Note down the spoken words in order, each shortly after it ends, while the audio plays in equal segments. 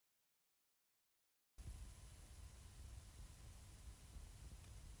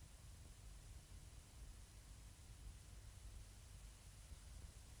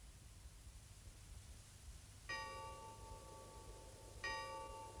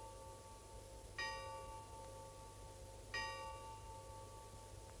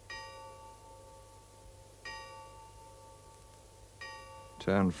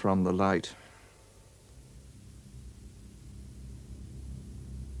Turn from the light.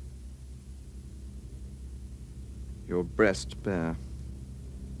 Your breast bare.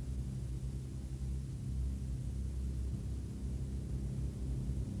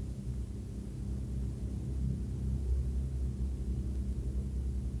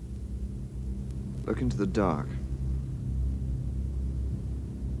 Look into the dark.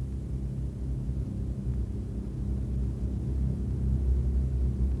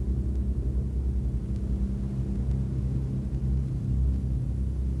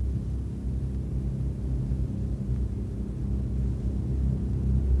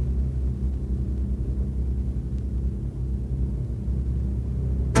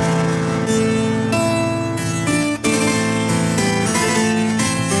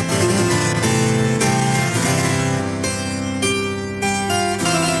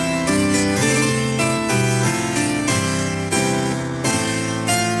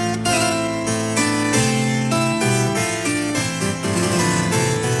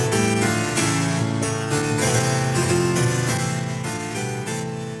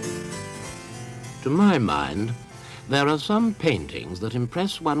 To my mind, there are some paintings that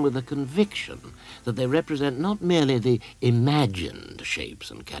impress one with a conviction that they represent not merely the imagined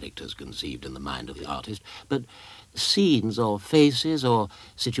shapes and characters conceived in the mind of the artist, but scenes or faces or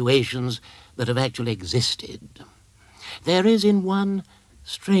situations that have actually existed. There is in one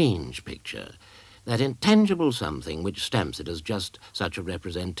strange picture that intangible something which stamps it as just such a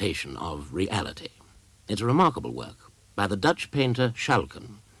representation of reality. It's a remarkable work by the Dutch painter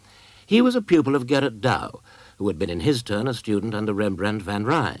Schalken. He was a pupil of Gerrit Dou, who had been in his turn a student under Rembrandt van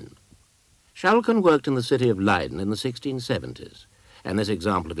Rijn. Schalken worked in the city of Leiden in the 1670s, and this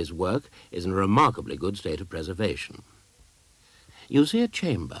example of his work is in a remarkably good state of preservation. You see a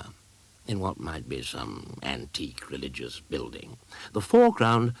chamber in what might be some antique religious building, the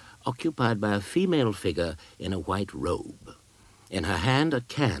foreground occupied by a female figure in a white robe, in her hand a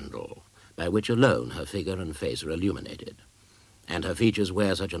candle by which alone her figure and face are illuminated, and her features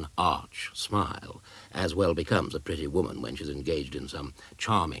wear such an arch smile as well becomes a pretty woman when she's engaged in some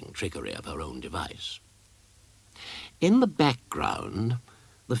charming trickery of her own device. In the background,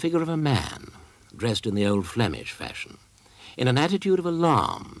 the figure of a man, dressed in the old Flemish fashion, in an attitude of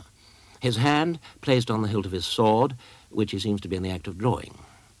alarm, his hand placed on the hilt of his sword, which he seems to be in the act of drawing.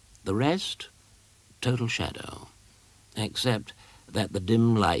 The rest, total shadow, except that the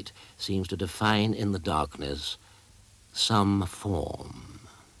dim light seems to define in the darkness some form.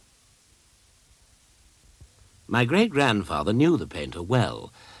 My great-grandfather knew the painter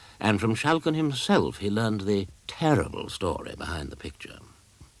well, and from Schalken himself he learned the terrible story behind the picture.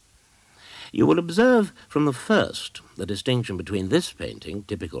 You will observe from the first the distinction between this painting,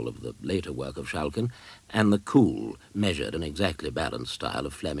 typical of the later work of Schalken, and the cool, measured and exactly balanced style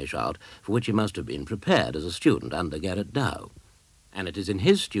of Flemish art for which he must have been prepared as a student under Gerrit Dou. And it is in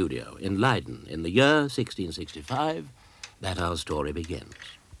his studio in Leiden in the year 1665 that our story begins.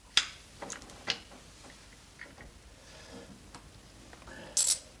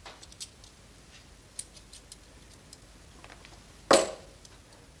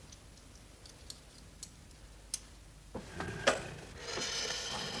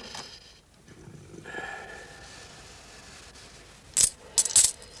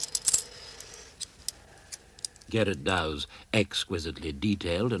 Gerrit Dou's exquisitely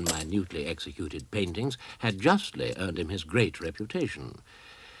detailed and minutely executed paintings had justly earned him his great reputation.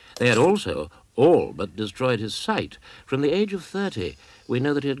 They had also all but destroyed his sight. From the age of 30, we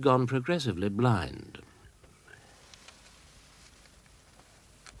know that he had gone progressively blind.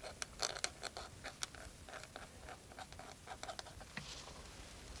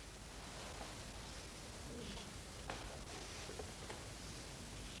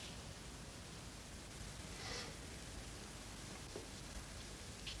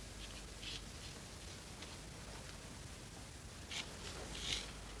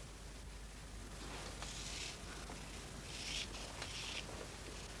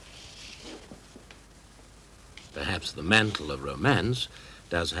 Perhaps the mantle of romance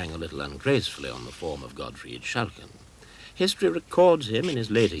does hang a little ungracefully on the form of Godfried Schalken. History records him in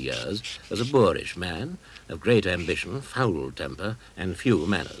his later years as a boorish man of great ambition, foul temper, and few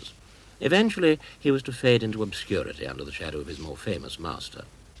manners. Eventually, he was to fade into obscurity under the shadow of his more famous master.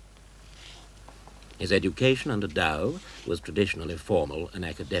 His education under Dou was traditionally formal and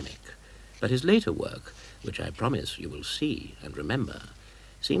academic, but his later work, which I promise you will see and remember,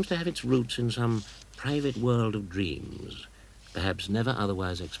 seems to have its roots in some private world of dreams, perhaps never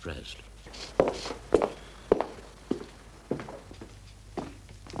otherwise expressed.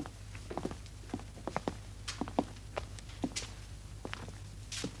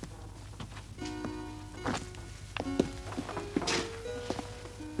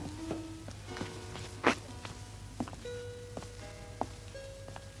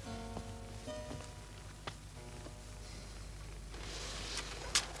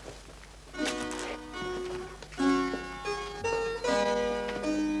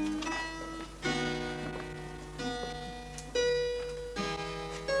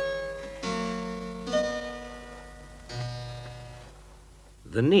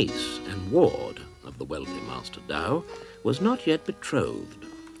 The niece and ward of the wealthy Master Dou was not yet betrothed,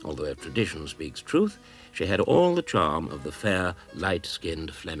 although if tradition speaks truth, she had all the charm of the fair,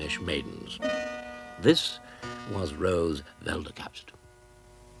 light-skinned Flemish maidens. This was Rose Velderkast.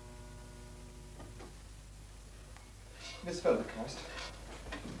 Miss Velderkast,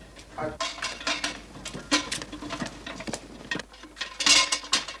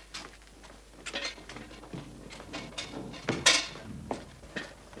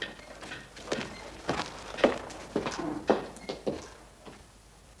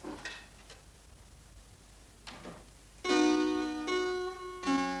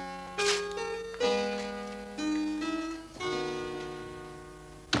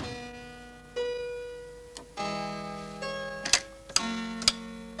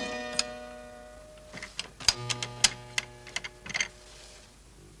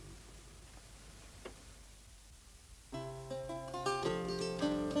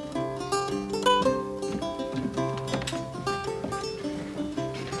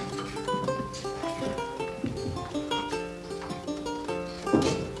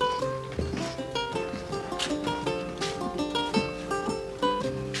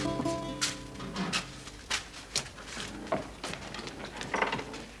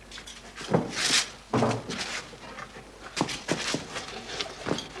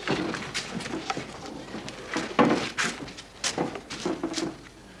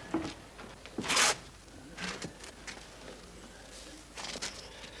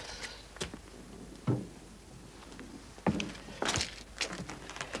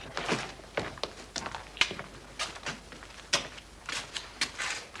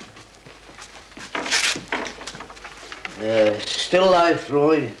 Still life,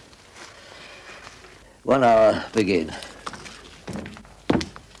 Roy. 1 hour, begin.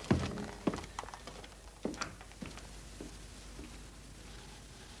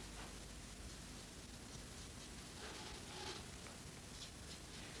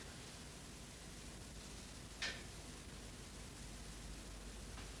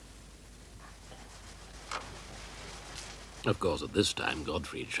 Of course, at this time,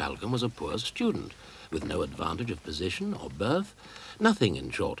 Godfried Schalken was a poor student, with no advantage of position or birth, nothing,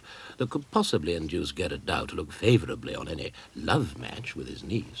 in short, that could possibly induce Gerrit Dou to look favourably on any love match with his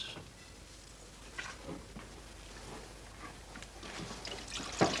niece.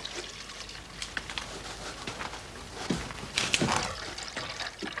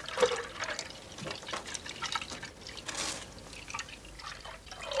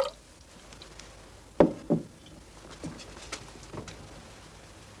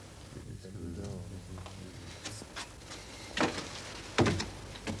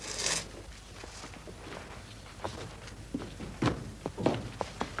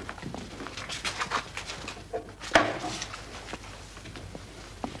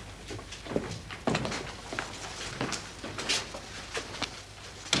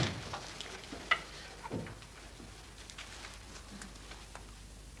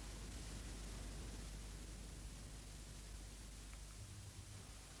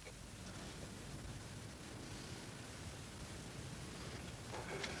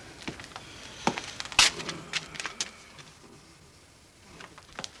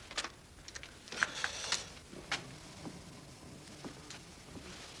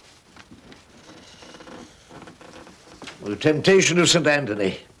 The temptation of St.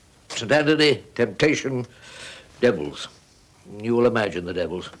 Anthony. St. Anthony, temptation, devils. You will imagine the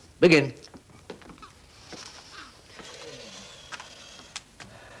devils. Begin.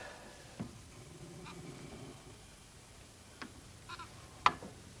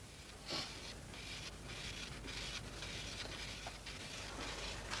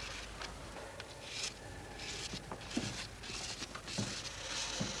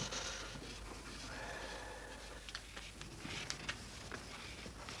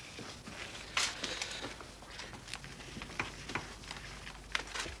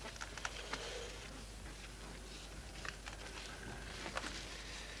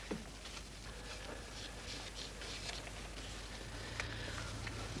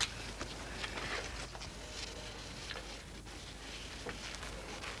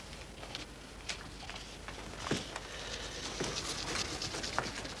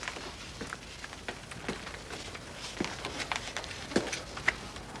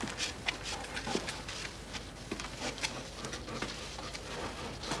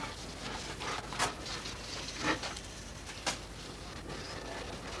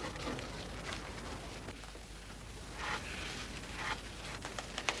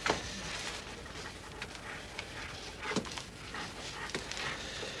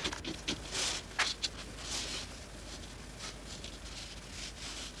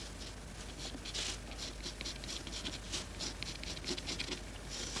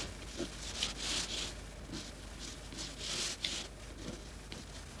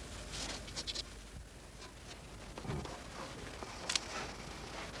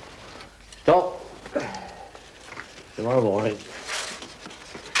 tomorrow morning.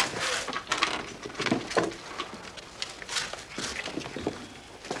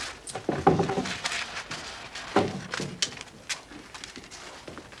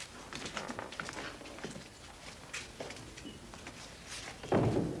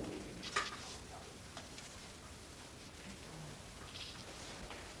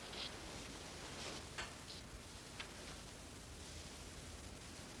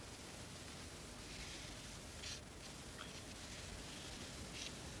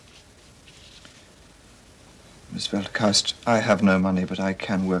 Miss Veldekaust, I have no money, but I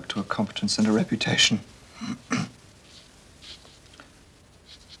can work to a competence and a reputation.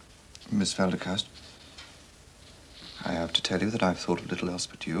 Miss Veldekaust, I have to tell you that I've thought of little else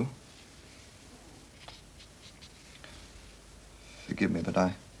but you. Forgive me, but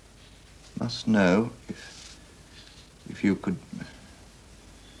I must know if you could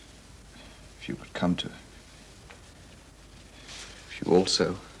come to, if you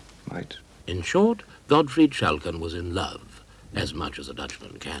also might. In short, Godfried Schalken was in love, as much as a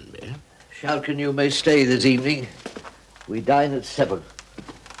Dutchman can be. Schalken, you may stay this evening. We dine at 7.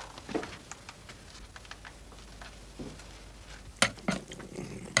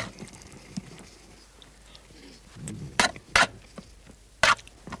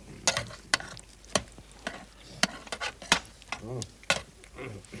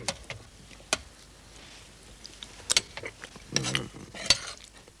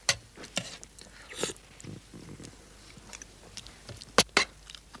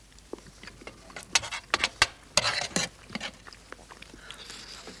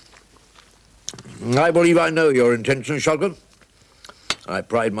 I believe I know your intentions, Schalken. I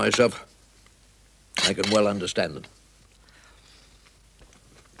pride myself. I can well understand them.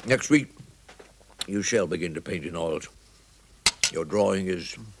 Next week, you shall begin to paint in oils. Your drawing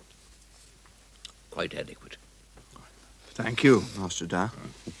is quite adequate. Thank you, Master Dou.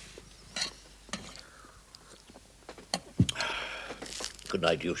 Good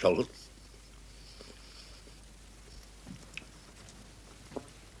night to you, Schalken.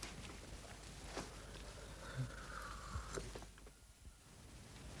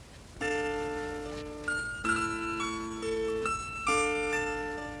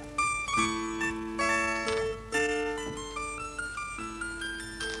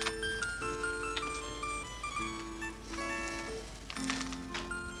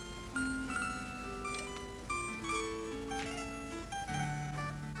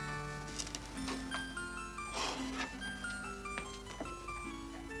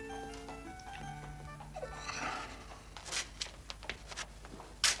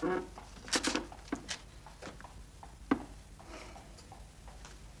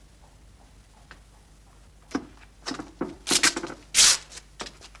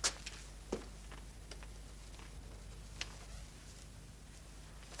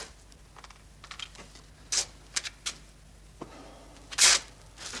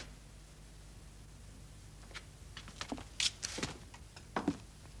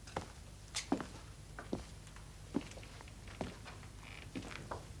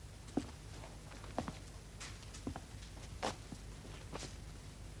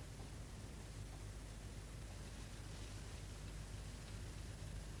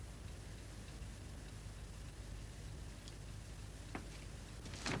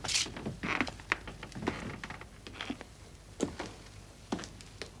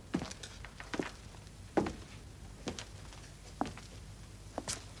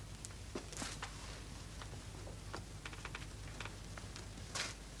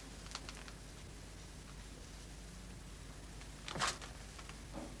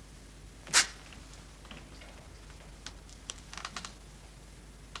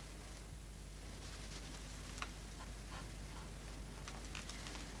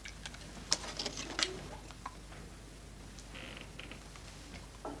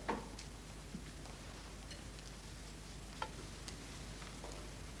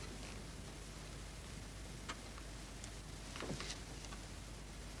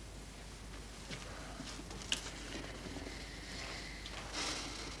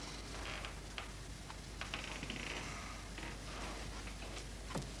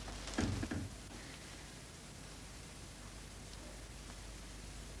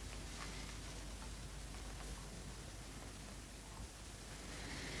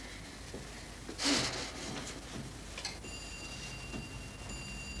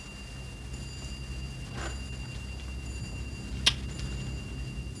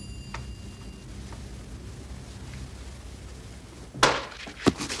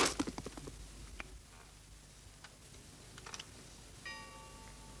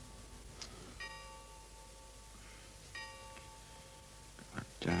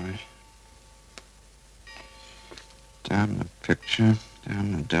 Damn it. Damn the picture.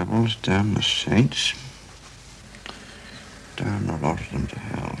 Damn the devils. Damn the saints. Damn the lot of them to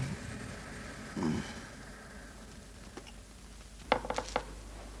hell.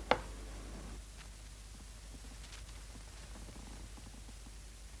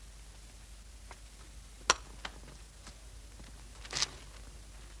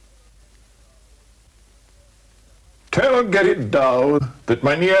 Tell Gerrit Dou that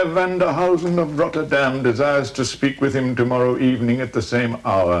Mynheer van der Hausen of Rotterdam desires to speak with him tomorrow evening at the same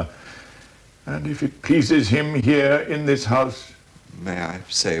hour. And if it pleases him here in this house... May I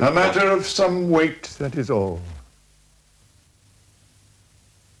say... A matter of some weight, that is all.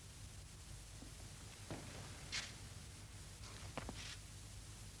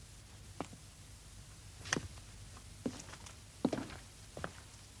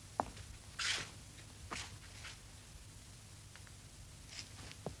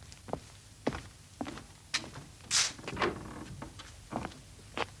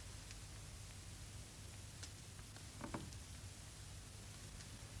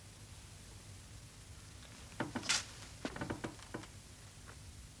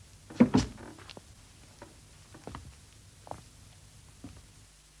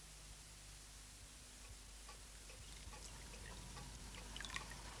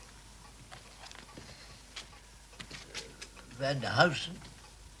 Van der Hausen.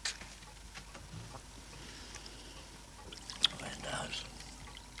 Van der Hausen.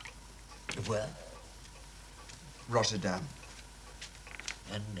 Where? Rotterdam.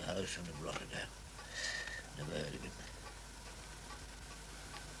 Van der Hausen of Rotterdam. Never heard of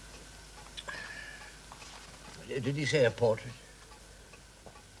him. Did he say a portrait?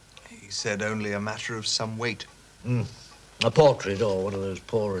 He said only a matter of some weight. A portrait or one of those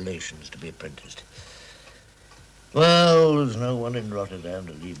poor relations to be apprenticed. Well, there's no one in Rotterdam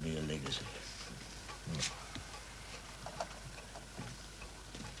to leave me a legacy.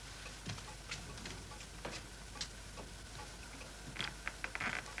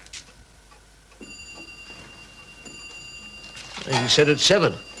 He said at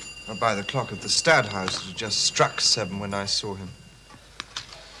 7. By the clock at the Stadhouse, it had just struck 7 when I saw him.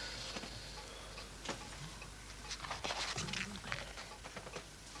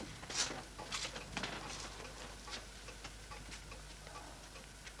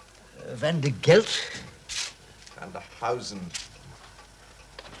 Van der Gelt? Van der Hausen.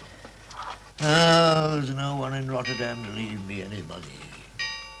 Oh, there's no one in Rotterdam to leave me any money.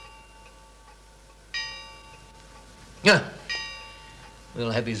 Yeah. We'll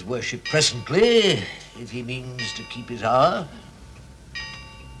have his worship presently, if he means to keep his hour.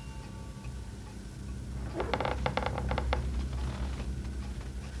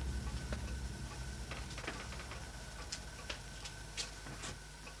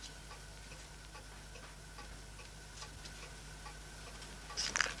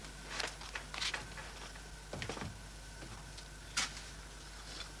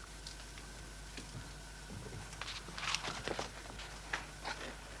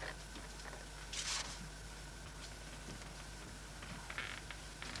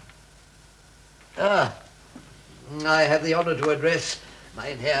 I have the honor to address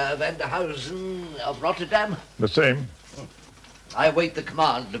Mynheer van der Hausen of Rotterdam. The same. I await the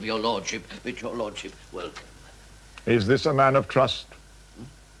command of your lordship, which your lordship welcome. Is this a man of trust?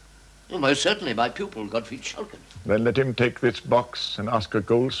 Oh, most certainly, my pupil, Godfried Schalken. Then let him take this box and ask a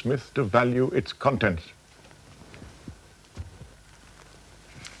goldsmith to value its contents.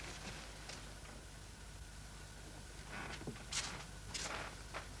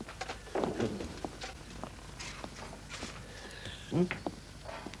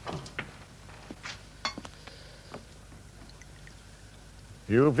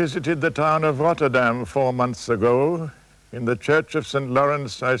 You visited the town of Rotterdam 4 months ago. In the church of St.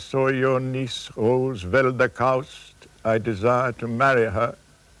 Lawrence, I saw your niece, Rose Velderkaust. I desire to marry her.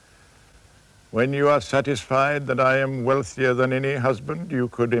 When you are satisfied that I am wealthier than any husband you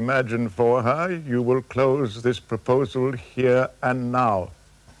could imagine for her, you will close this proposal here and now.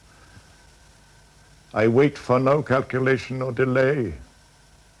 I wait for no calculation or delay.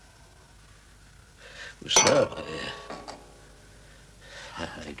 Sir,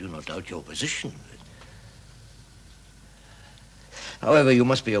 I do not doubt your position. However, you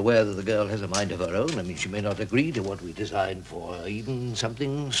must be aware that the girl has a mind of her own. I mean, she may not agree to what we design for her, even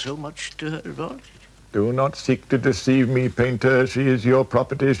something so much to her advantage. Do not seek to deceive me, painter. She is your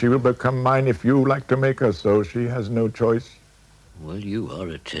property. She will become mine if you like to make her so. She has no choice. Well, you are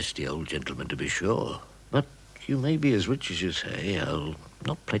a testy old gentleman, to be sure. But you may be as rich as you say. I'll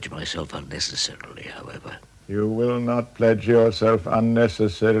not pledge myself unnecessarily, however. You will not pledge yourself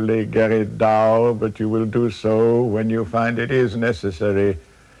unnecessarily, Gerrit Dou, but you will do so when you find it is necessary.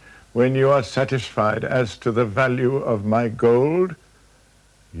 When you are satisfied as to the value of my gold,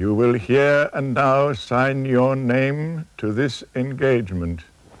 you will here and now sign your name to this engagement.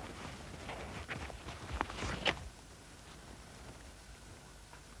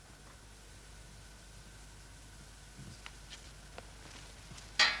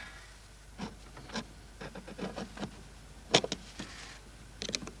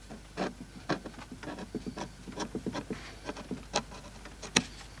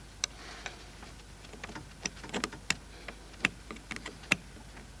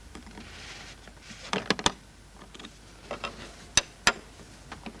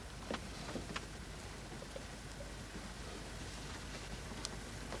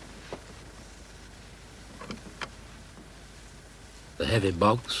 The heavy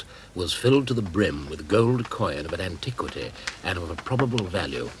box was filled to the brim with gold coin of an antiquity and of a probable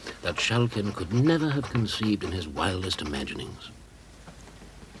value that Schalken could never have conceived in his wildest imaginings.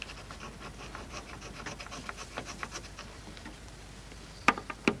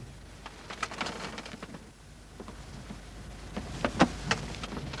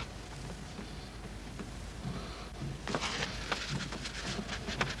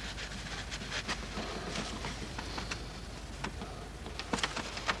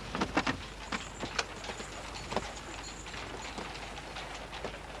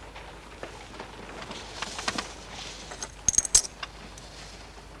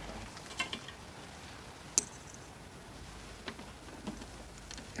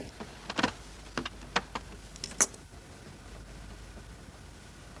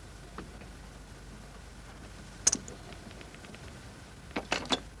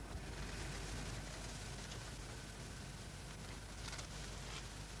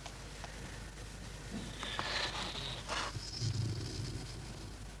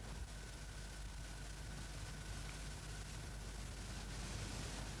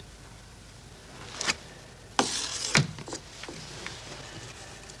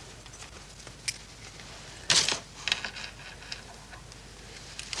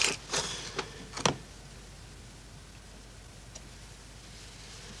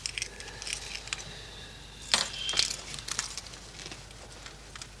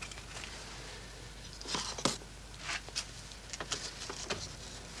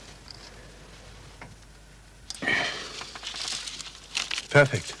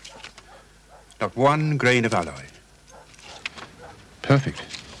 Perfect. Not one grain of alloy. Perfect.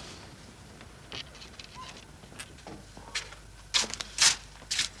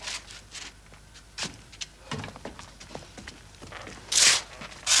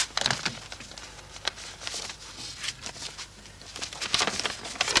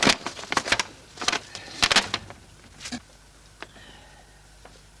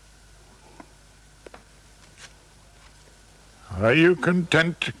 Are you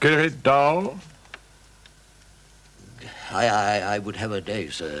content, Gerrit Dou? I would have a day,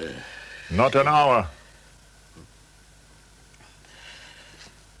 sir. Not an hour.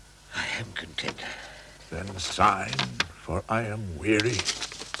 I am content. Then sign, for I am weary.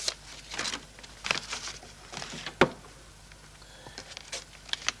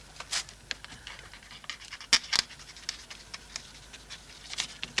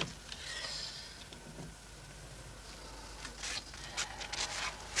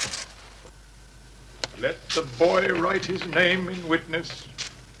 Let the boy write his name in witness.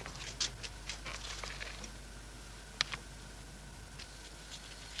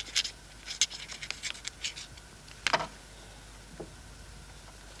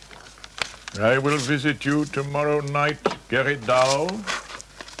 I will visit you tomorrow night, Gerrit Dou,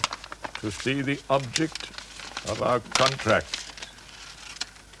 to see the object of our contract.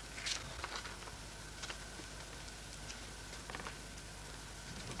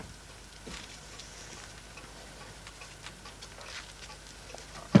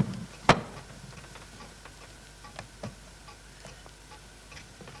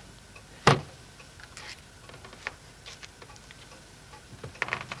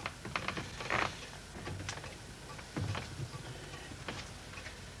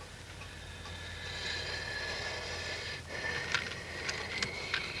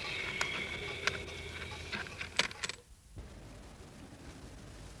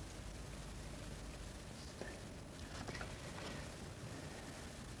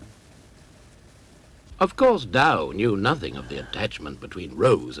 Of course, Dou knew nothing of the attachment between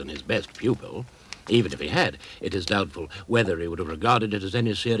Rose and his best pupil. Even if he had, it is doubtful whether he would have regarded it as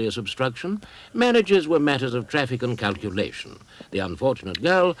any serious obstruction. Marriages were matters of traffic and calculation. The unfortunate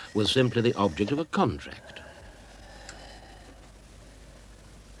girl was simply the object of a contract.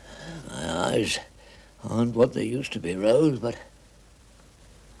 eyes aren't what they used to be, Rose, but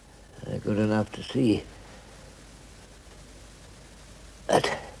they're good enough to see.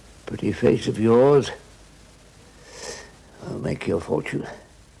 That pretty face of yours will make your fortune.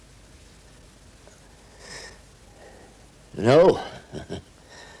 No,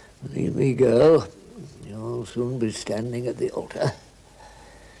 believe me, girl, you'll soon be standing at the altar.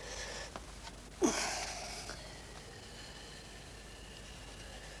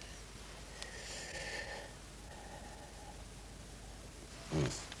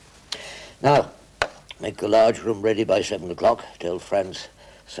 Now, make the large room ready by 7 o'clock. Tell Franz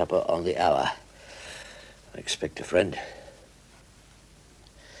supper on the hour. I expect a friend.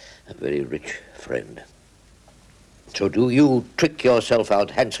 A very rich friend. So do you trick yourself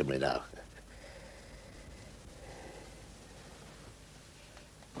out handsomely now.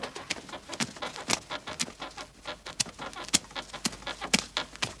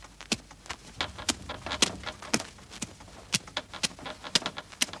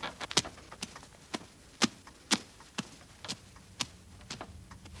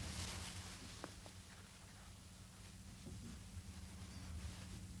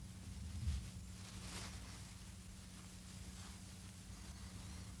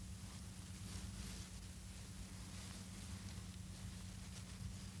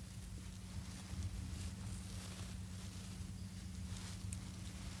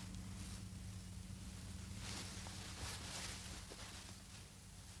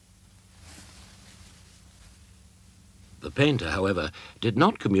 The painter, however, did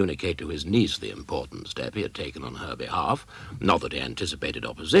not communicate to his niece the important step he had taken on her behalf, not that he anticipated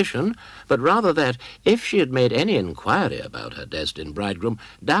opposition, but rather that, if she had made any inquiry about her destined bridegroom,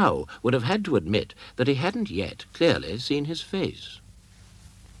 Dou would have had to admit that he hadn't yet clearly seen his face.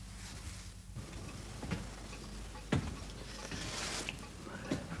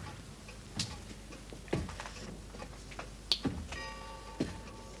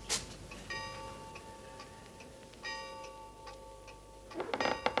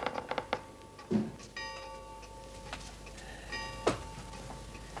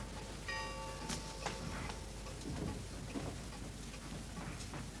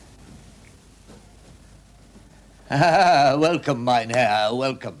 Welcome, mein Herr,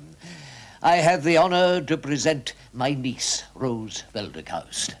 welcome. I have the honor to present my niece, Rose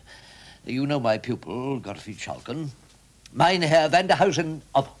Velderkaust. You know my pupil, Godfried Schalken. Mein Herr Vanderhausen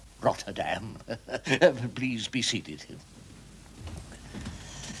of Rotterdam. Please be seated.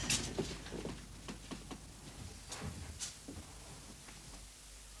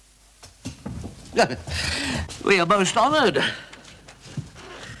 We are most honored.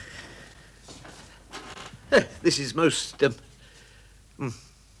 This is most,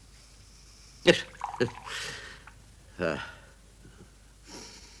 yes.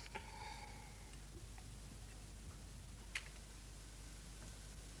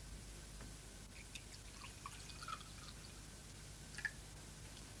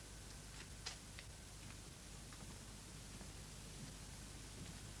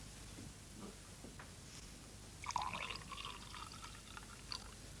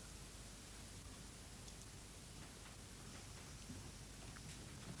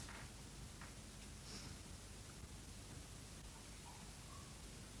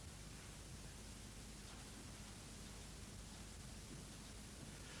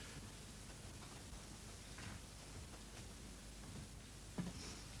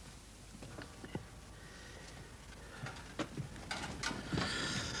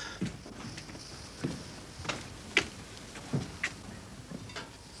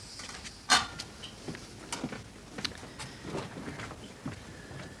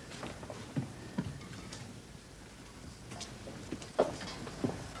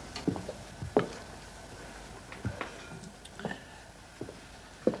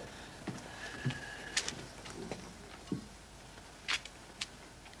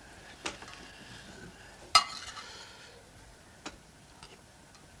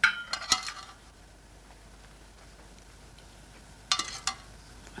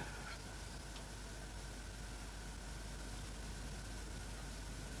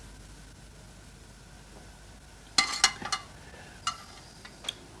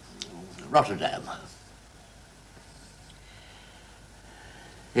 Rotterdam.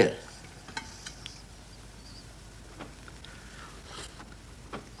 Yes.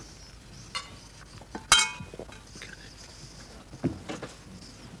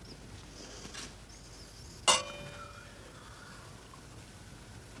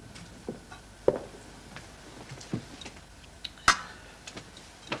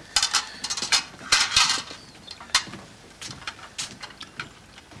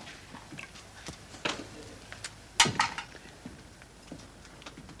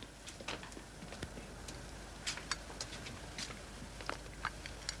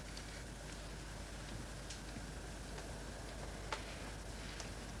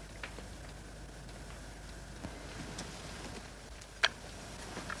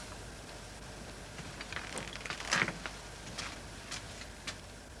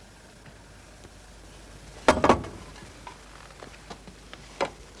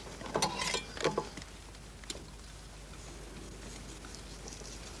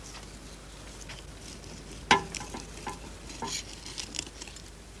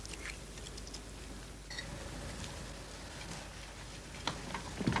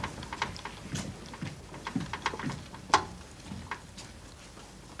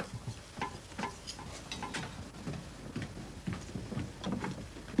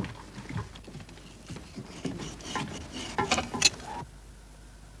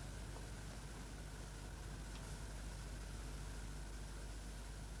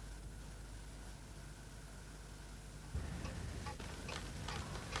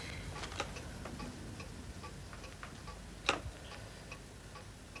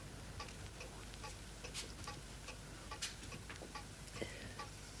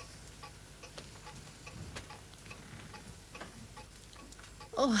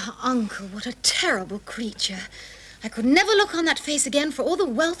 Oh, Uncle, what a terrible creature. I could never look on that face again for all the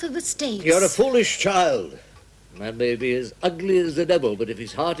wealth of the States. You're a foolish child. Man may be as ugly as the devil, but if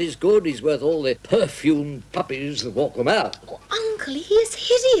his heart is good, he's worth all the perfumed puppies that walk them out. Oh, Uncle, he is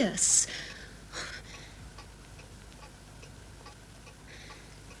hideous.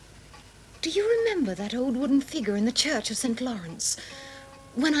 Do you remember that old wooden figure in the church of St. Lawrence?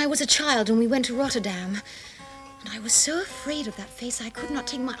 When I was a child and we went to Rotterdam, and I was so afraid of that face I could not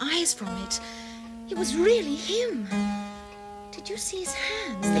take my eyes from it. It was really him. Did you see his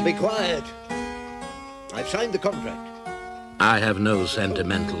hands? Be quiet. I've signed the contract. I have no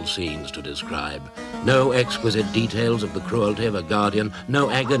sentimental scenes to describe, no exquisite details of the cruelty of a guardian,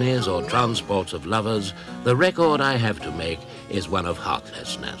 no agonies or transports of lovers. The record I have to make is one of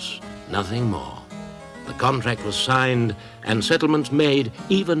heartlessness, nothing more. The contract was signed and settlements made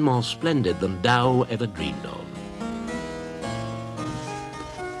even more splendid than Dou ever dreamed of.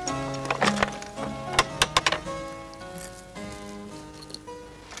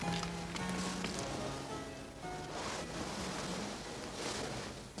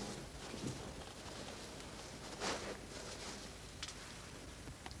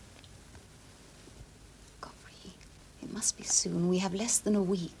 It must be soon. We have less than a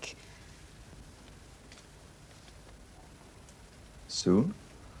week. Soon?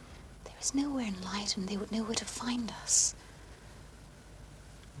 There is nowhere in light, and they would know where to find us.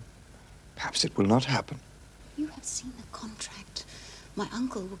 Perhaps it will not happen. You have seen the contract. My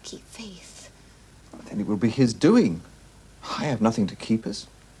uncle will keep faith. Then it will be his doing. I have nothing to keep us.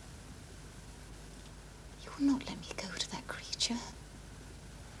 You will not let me go to that creature.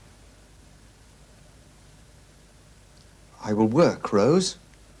 I will work, Rose.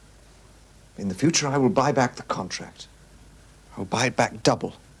 In the future, I will buy back the contract. I will buy it back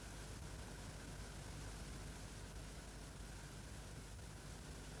double.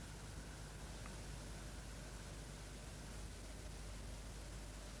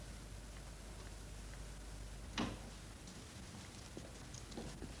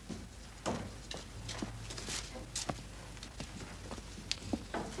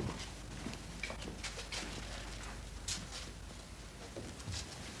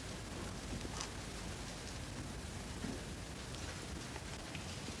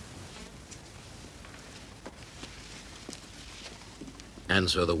 And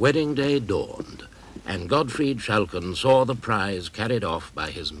so the wedding day dawned, and Godfried Schalken saw the prize carried off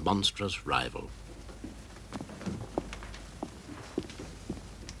by his monstrous rival.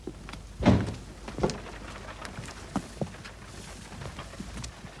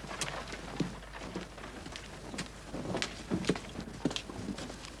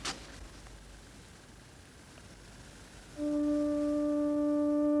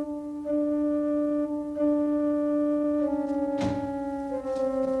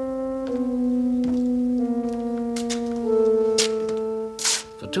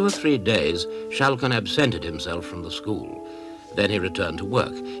 For 2 or 3 days, Schalken absented himself from the school. Then he returned to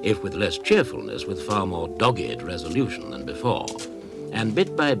work, if with less cheerfulness, with far more dogged resolution than before. And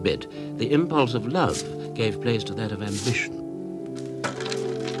bit by bit, the impulse of love gave place to that of ambition.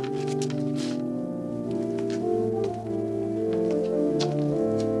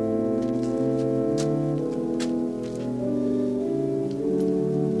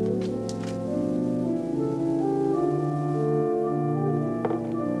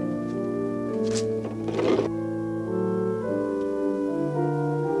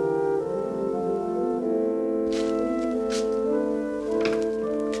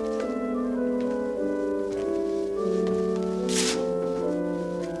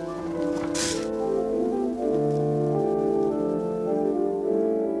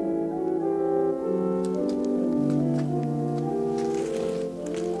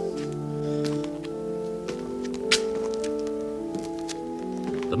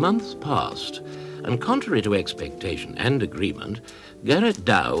 The months passed, and contrary to expectation and agreement, Gerrit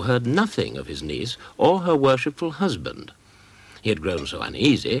Dou heard nothing of his niece or her worshipful husband. He had grown so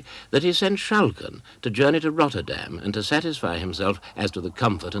uneasy that he sent Schalken to journey to Rotterdam and to satisfy himself as to the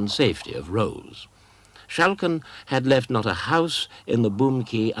comfort and safety of Rose. Schalken had left not a house in the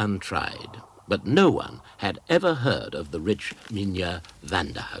Boomkey untried, but no one had ever heard of the rich Mynheer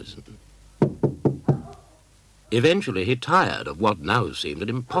Vanderhausen. Eventually, he tired of what now seemed an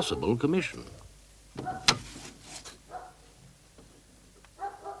impossible commission.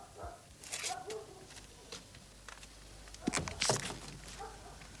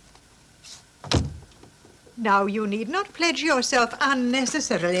 Now, you need not pledge yourself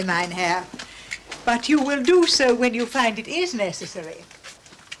unnecessarily, mein Herr, but you will do so when you find it is necessary.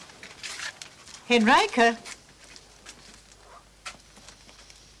 Henrike?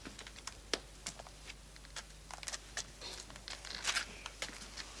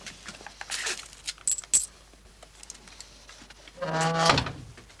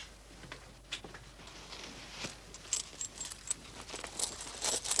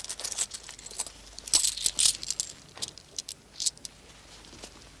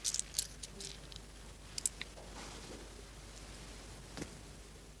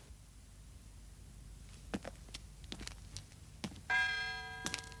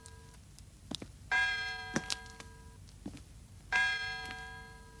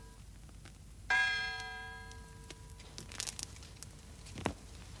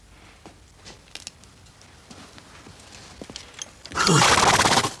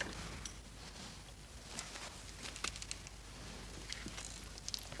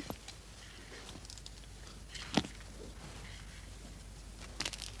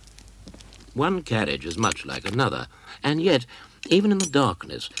 One carriage is much like another, and yet, even in the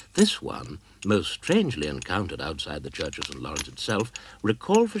darkness, this one, most strangely encountered outside the Church of St. Lawrence itself,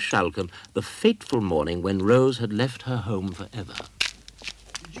 recalled for Schalken the fateful morning when Rose had left her home forever.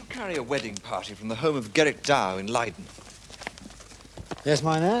 Did you carry a wedding party from the home of Gerrit Dou in Leiden? Yes,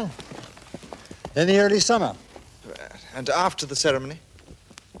 mine Herr. In the early summer. And after the ceremony?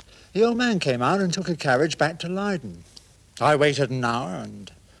 The old man came out and took a carriage back to Leiden. I waited an hour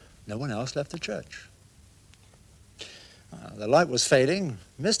and no one else left the church. The light was fading,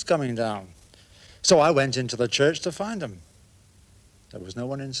 mist coming down. So I went into the church to find him. There was no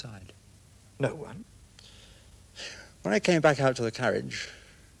one inside. No one? When I came back out to the carriage,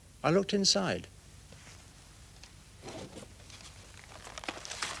 I looked inside.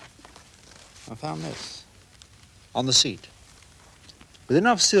 I found this on the seat, with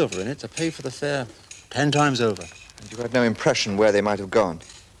enough silver in it to pay for the fare 10 times over. And you had no impression where they might have gone?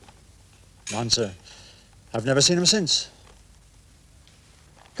 None, sir. I've never seen him since.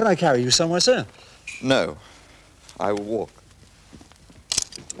 Can I carry you somewhere, sir? No. I will walk.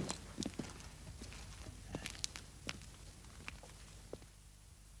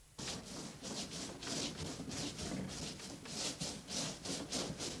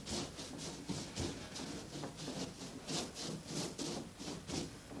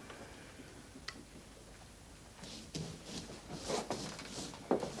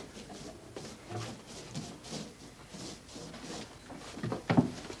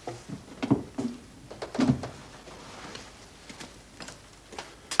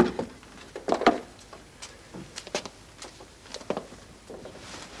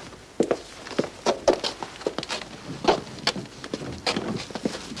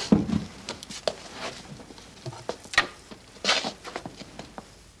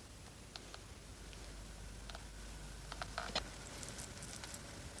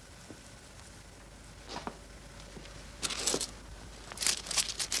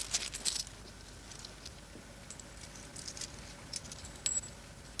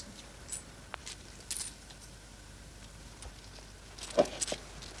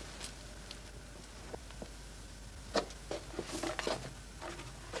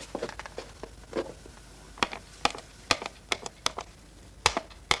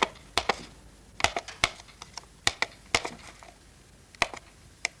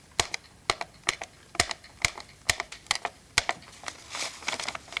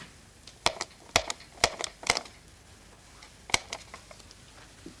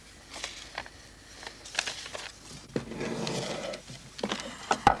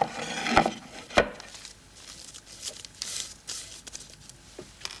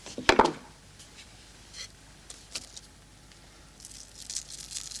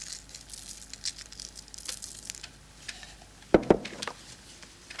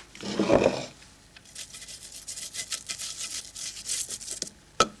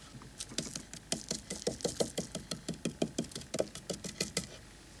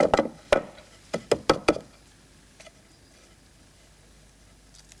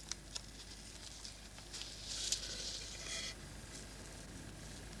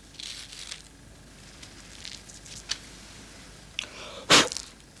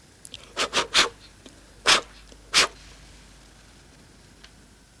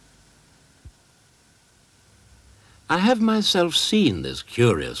 I have myself seen this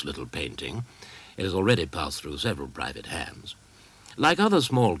curious little painting. It has already passed through several private hands. Like other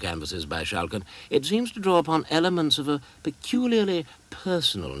small canvases by Schalken, it seems to draw upon elements of a peculiarly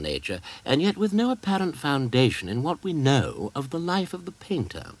personal nature, and yet with no apparent foundation in what we know of the life of the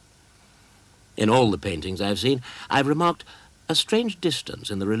painter. In all the paintings I've seen, I've remarked a strange distance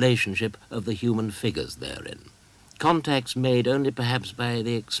in the relationship of the human figures therein. Contacts made only perhaps by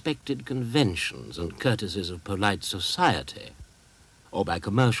the expected conventions and courtesies of polite society, or by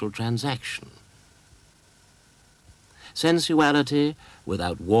commercial transaction. Sensuality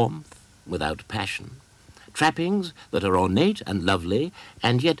without warmth, without passion. Trappings that are ornate and lovely,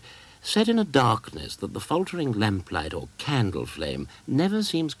 and yet set in a darkness that the faltering lamplight or candle flame never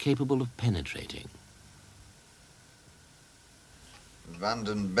seems capable of penetrating.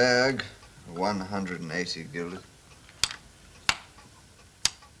 Vandenberg, 180 gulden.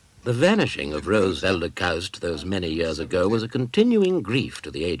 The vanishing of Rose Velderkaust those many years ago was a continuing grief to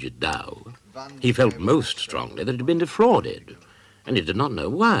the aged Dou. He felt most strongly that he had been defrauded, and he did not know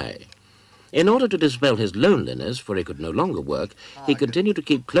why. In order to dispel his loneliness, for he could no longer work, he continued to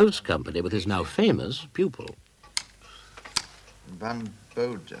keep close company with his now famous pupil. Van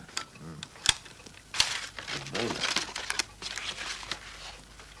Bode.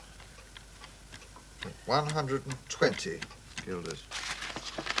 120 guilders.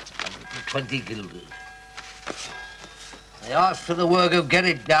 120 guilders. They ask for the work of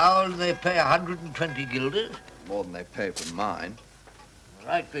Gerrit Dou, and they pay 120 guilders. More than they pay for mine.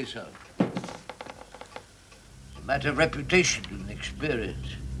 Rightly so. It's a matter of reputation and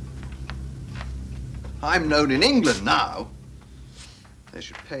experience. I'm known in England now. They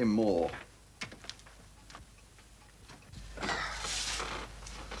should pay more.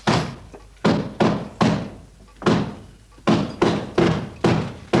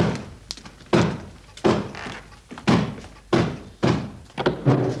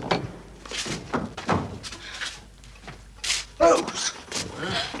 Rose!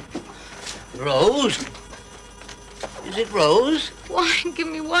 Rose? Is it Rose? Wine, give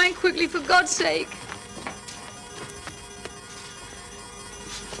me wine quickly, for God's sake.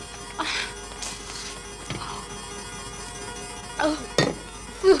 Oh,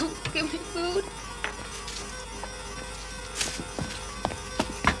 food, give me food.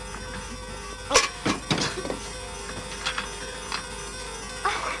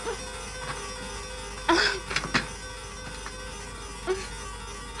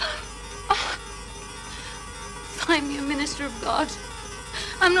 Find me a minister of God.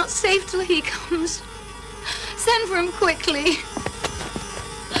 I'm not safe till he comes. Send for him quickly.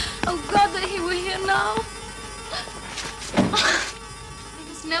 Oh, God, that he were here now. I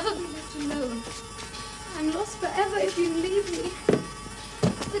must never be left alone. I'm lost forever if you leave me.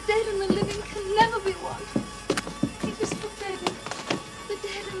 The dead and the living can never be one. It is forbidden. The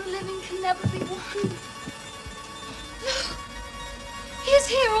dead and the living can never be one. Look, he is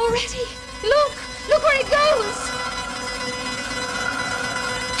here already. Look, look where he goes.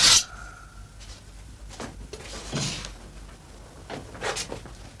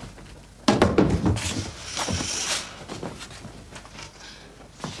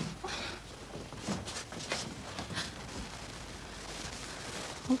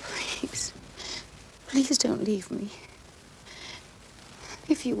 Oh, please. Please don't leave me.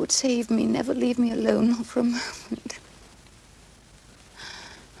 If you would save me, never leave me alone, not for a moment.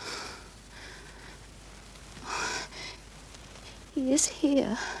 He is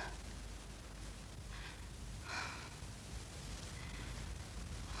here.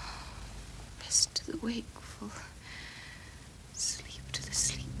 Rest to the wakeful, sleep to the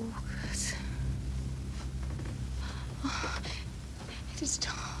sleepwalkers. Oh, it is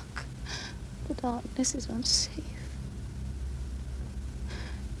dark. The darkness is unsafe.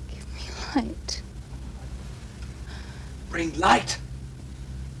 Give me light. Bring light!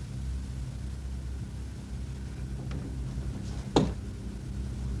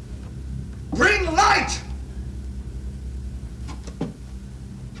 Bring light!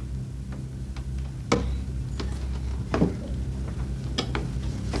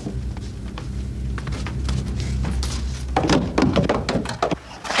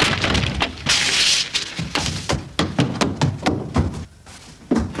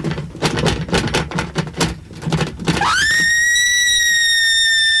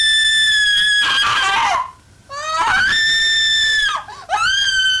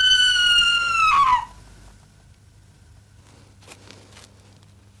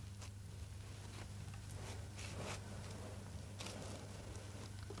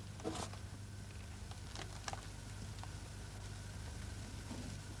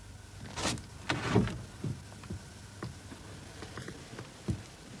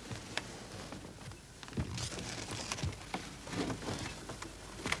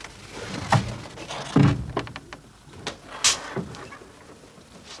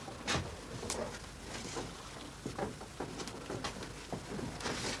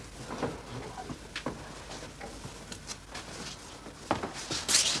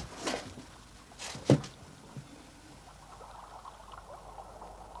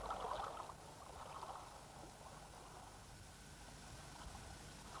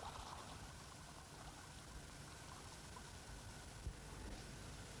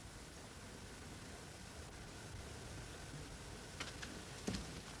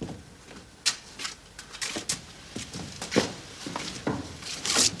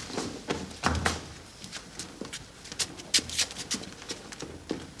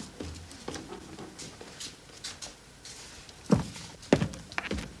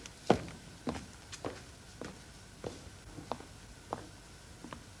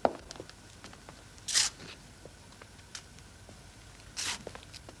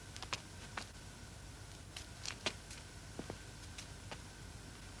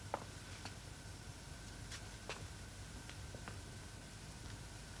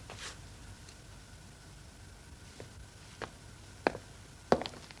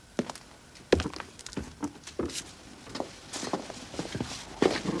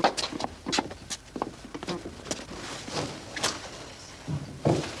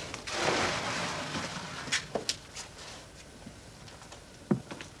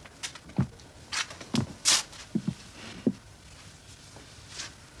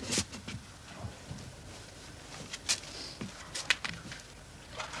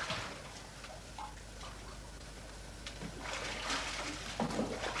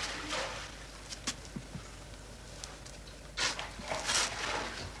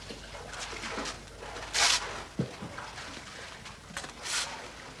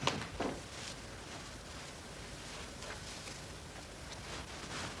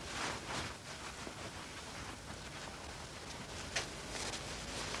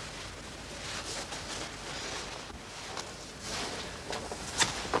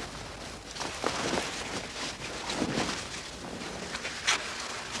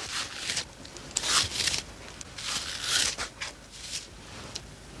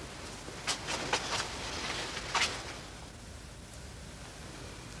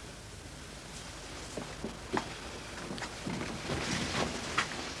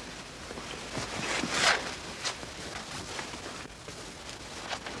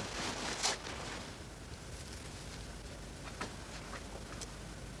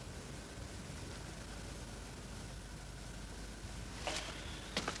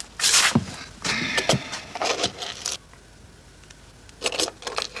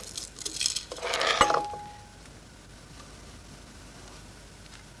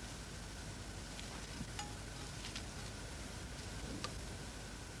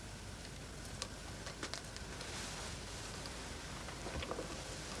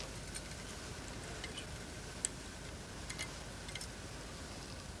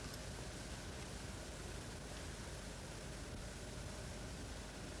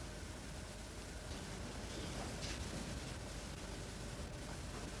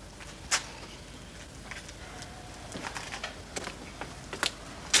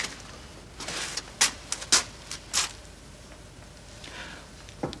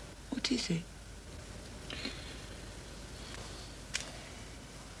 What is it?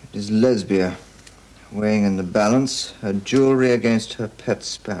 It is Lesbia, weighing in the balance her jewelry against her pet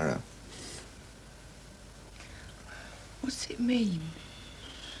sparrow. What's it mean?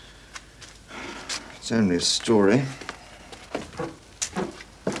 It's only a story.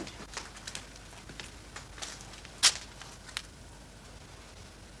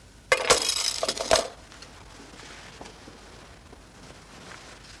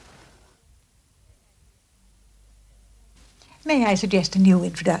 May I suggest a new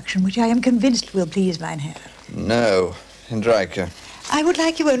introduction, which I am convinced will please mein Herr? No, Hendrika. I would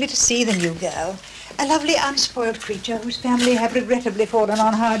like you only to see the new girl. A lovely, unspoiled creature whose family have regrettably fallen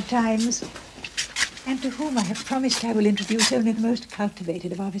on hard times, and to whom I have promised I will introduce only the most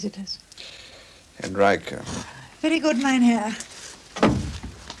cultivated of our visitors. Hendrika. Very good, mein Herr.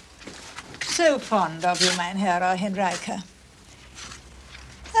 So fond of you, mein Herr, our Hendrika.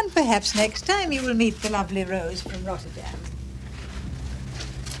 And perhaps next time you will meet the lovely Rose from Rotterdam.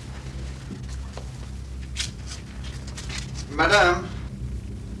 Madame.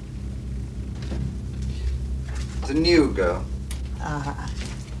 The new girl. Ah,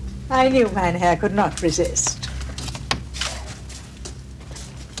 I knew mein Herr could not resist.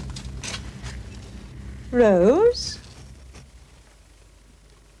 Rose?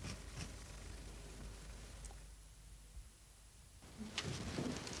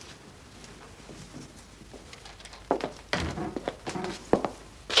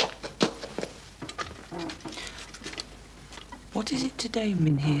 What is it today,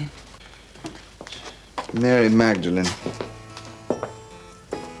 Mynheer? Mary Magdalene.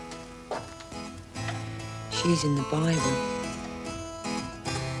 She's in the Bible.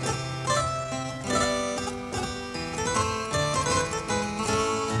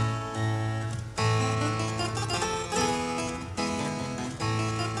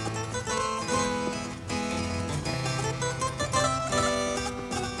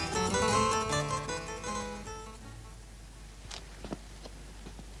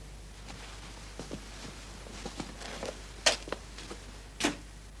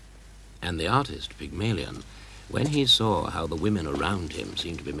 And the artist, Pygmalion, when he saw how the women around him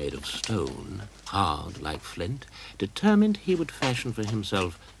seemed to be made of stone, hard like flint, determined he would fashion for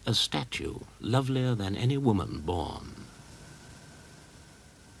himself a statue lovelier than any woman born.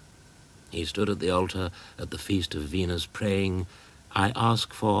 He stood at the altar at the feast of Venus, praying, "I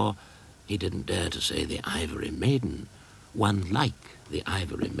ask for," he didn't dare to say the ivory maiden, "one like the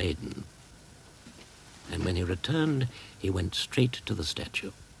ivory maiden." And when he returned, he went straight to the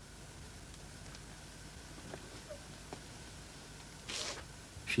statue.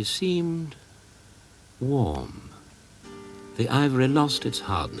 She seemed warm. The ivory lost its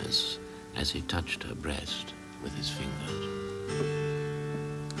hardness as he touched her breast with his fingers.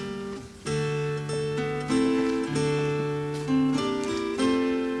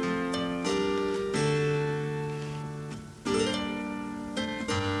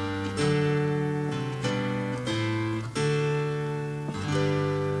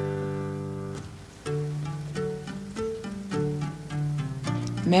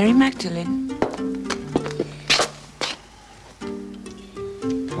 Mary Magdalene?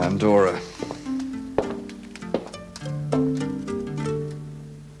 Pandora.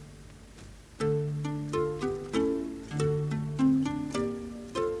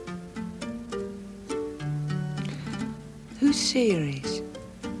 Whose series?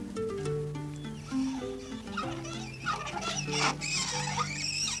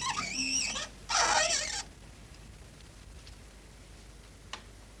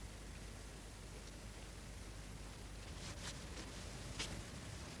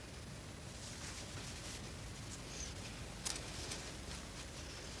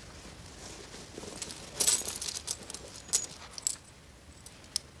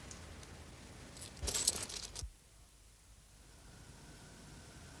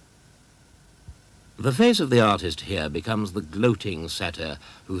 The face of the artist here becomes the gloating satyr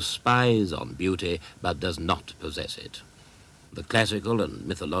who spies on beauty but does not possess it. The classical and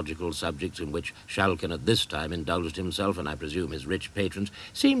mythological subjects in which Schalken at this time indulged himself, and I presume his rich patrons,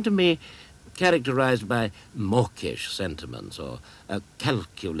 seem to me characterized by mawkish sentiments or a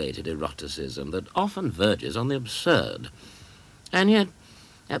calculated eroticism that often verges on the absurd. And yet,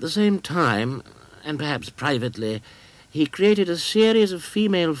 at the same time, and perhaps privately, he created a series of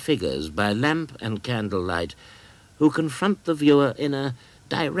female figures by lamp and candlelight who confront the viewer in a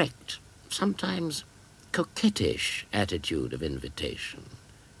direct, sometimes coquettish attitude of invitation,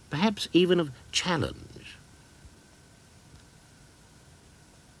 perhaps even of challenge.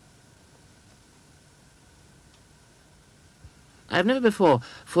 I have never before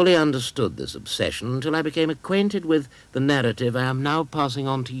fully understood this obsession until I became acquainted with the narrative I am now passing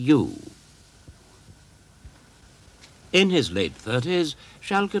on to you. In his late 30s,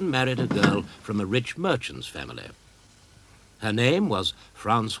 Schalken married a girl from a rich merchant's family. Her name was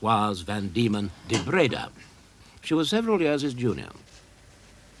Françoise van Diemen de Breda. She was several years his junior.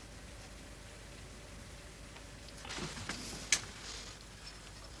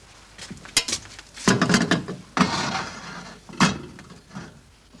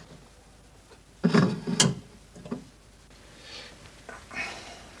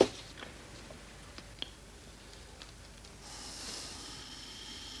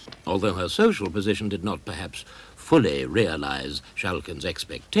 Although her social position did not perhaps fully realize Schalken's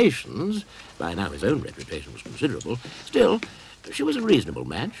expectations, by now his own reputation was considerable, still, she was a reasonable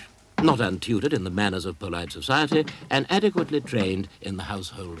match, not untutored in the manners of polite society, and adequately trained in the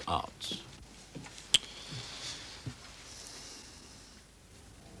household arts.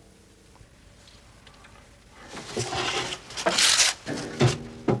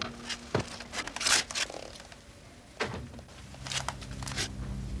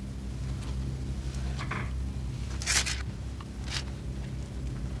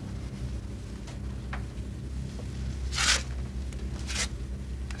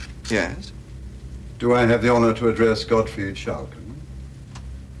 Yes? Do I have the honor to address Godfried Schalken?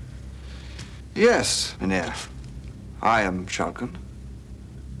 Yes, Mynheer. I am Schalken.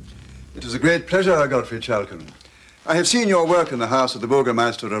 It is a great pleasure, Godfried Schalken. I have seen your work in the house of the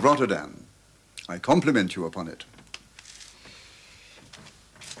Burgomaster of Rotterdam. I compliment you upon it.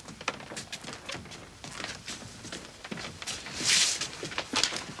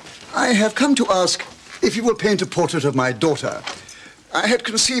 I have come to ask if you will paint a portrait of my daughter. I had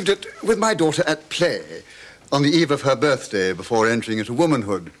conceived it with my daughter at play on the eve of her birthday before entering into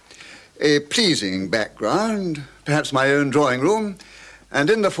womanhood. A pleasing background, perhaps my own drawing room, and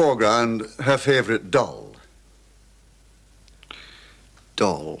in the foreground, her favorite doll.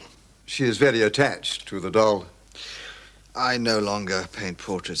 Doll? She is very attached to the doll. I no longer paint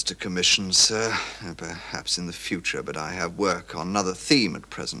portraits to commission, sir. Perhaps in the future, but I have work on another theme at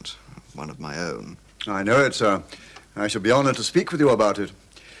present, one of my own. I know it, sir. I shall be honored to speak with you about it.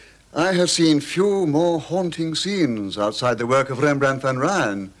 I have seen few more haunting scenes outside the work of Rembrandt van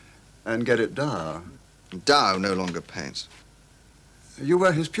Rijn and Gerrit Dou. Dou no longer paints. You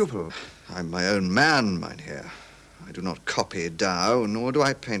were his pupil. I'm my own man, Mynheer. I do not copy Dou, nor do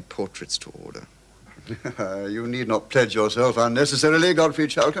I paint portraits to order. You need not pledge yourself unnecessarily, Godfried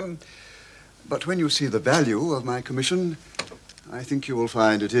Schalken. But when you see the value of my commission, I think you will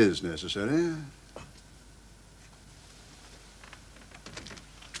find it is necessary.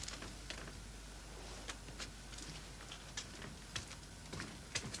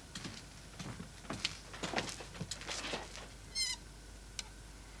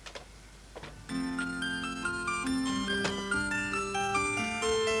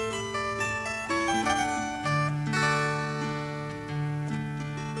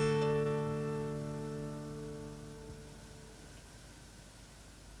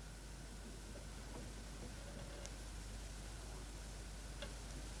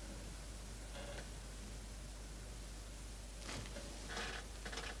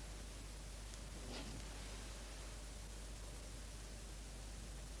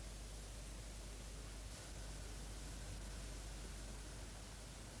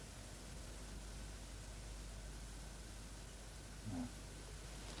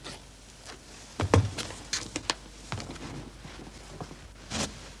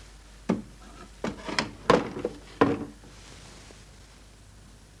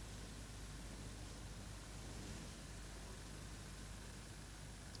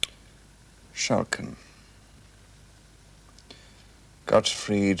 Schalken.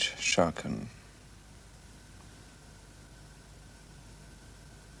 Godfried Schalken.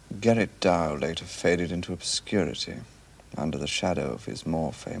 Gerrit Dou later faded into obscurity under the shadow of his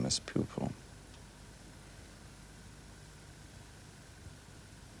more famous pupil.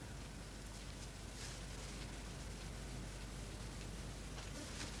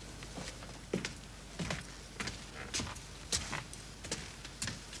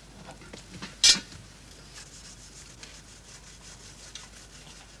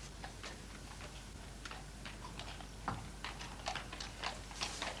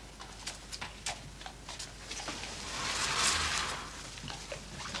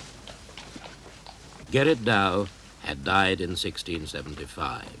 Gerrit Dou had died in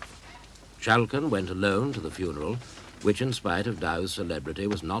 1675. Schalken went alone to the funeral, which, in spite of Dou's celebrity,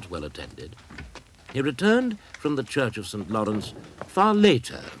 was not well attended. He returned from the Church of St. Lawrence far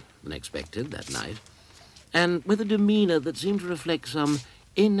later than expected that night, and with a demeanour that seemed to reflect some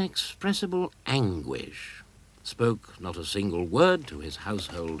inexpressible anguish, spoke not a single word to his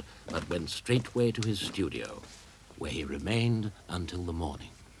household, but went straightway to his studio, where he remained until the morning.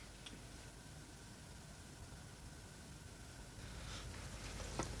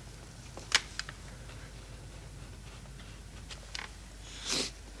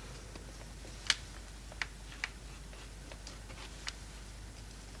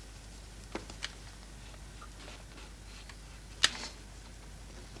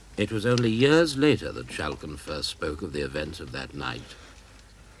 It was only years later that Schalken first spoke of the events of that night.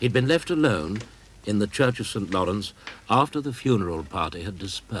 He'd been left alone in the Church of St. Lawrence after the funeral party had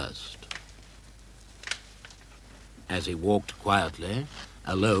dispersed. As he walked quietly,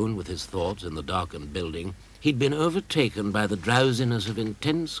 alone with his thoughts in the darkened building, he'd been overtaken by the drowsiness of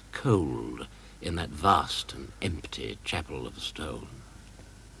intense cold in that vast and empty chapel of stone.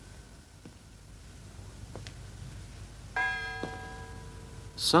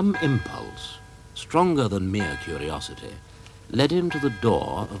 Some impulse, stronger than mere curiosity, led him to the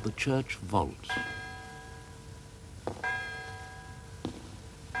door of the church vault.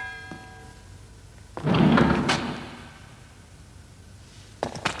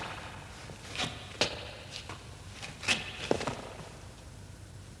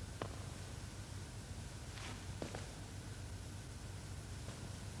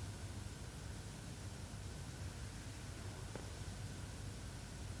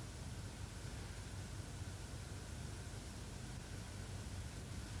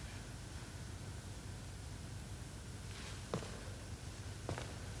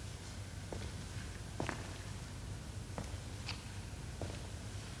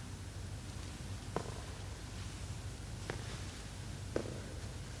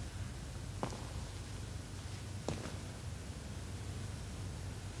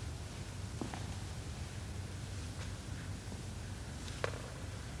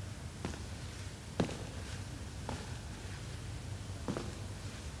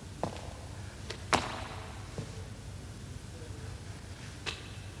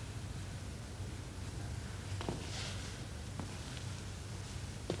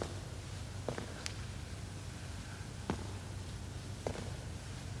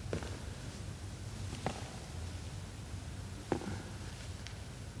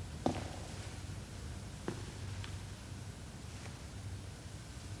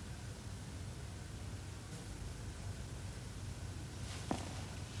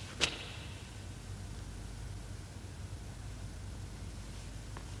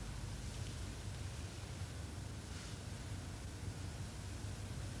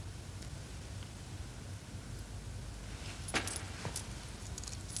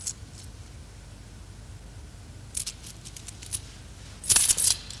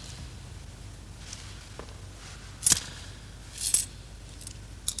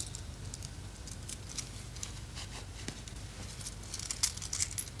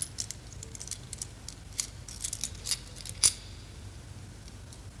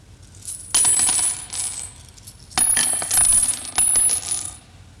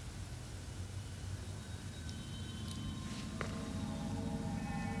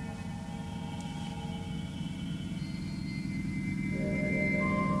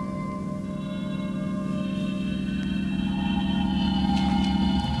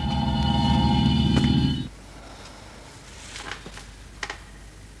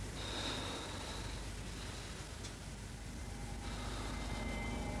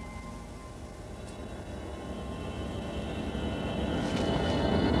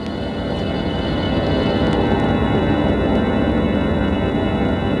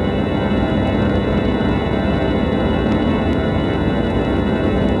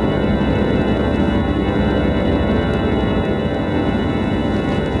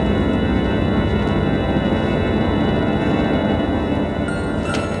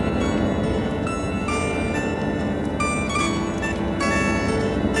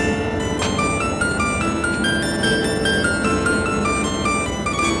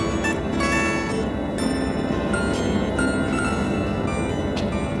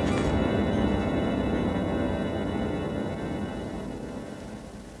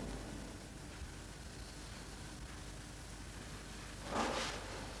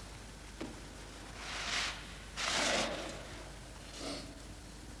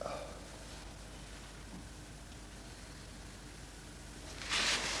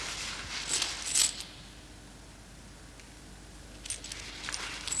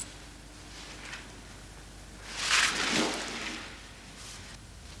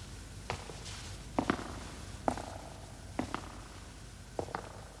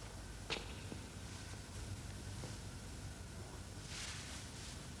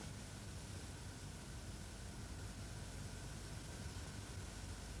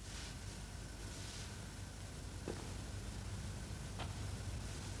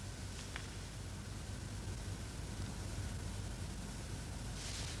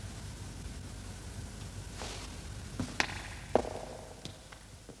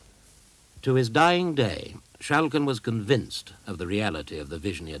 To his dying day, Schalken was convinced of the reality of the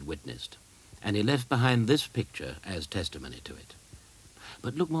vision he had witnessed, and he left behind this picture as testimony to it.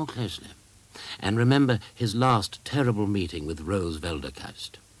 But look more closely, and remember his last terrible meeting with Rose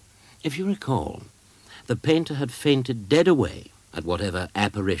Velderkaust. If you recall, the painter had fainted dead away at whatever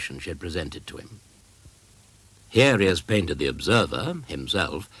apparition she had presented to him. Here he has painted the observer,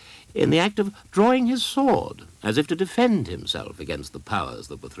 himself, in the act of drawing his sword, as if to defend himself against the powers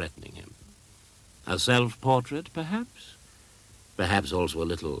that were threatening him. A self-portrait, perhaps? Perhaps also a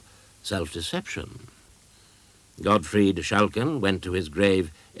little self-deception. Godfried Schalken went to his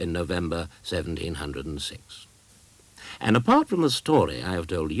grave in November 1706. And apart from the story I have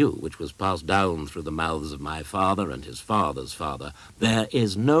told you, which was passed down through the mouths of my father and his father's father, there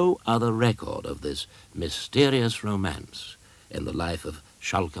is no other record of this mysterious romance in the life of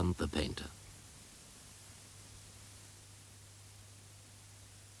Schalken the painter.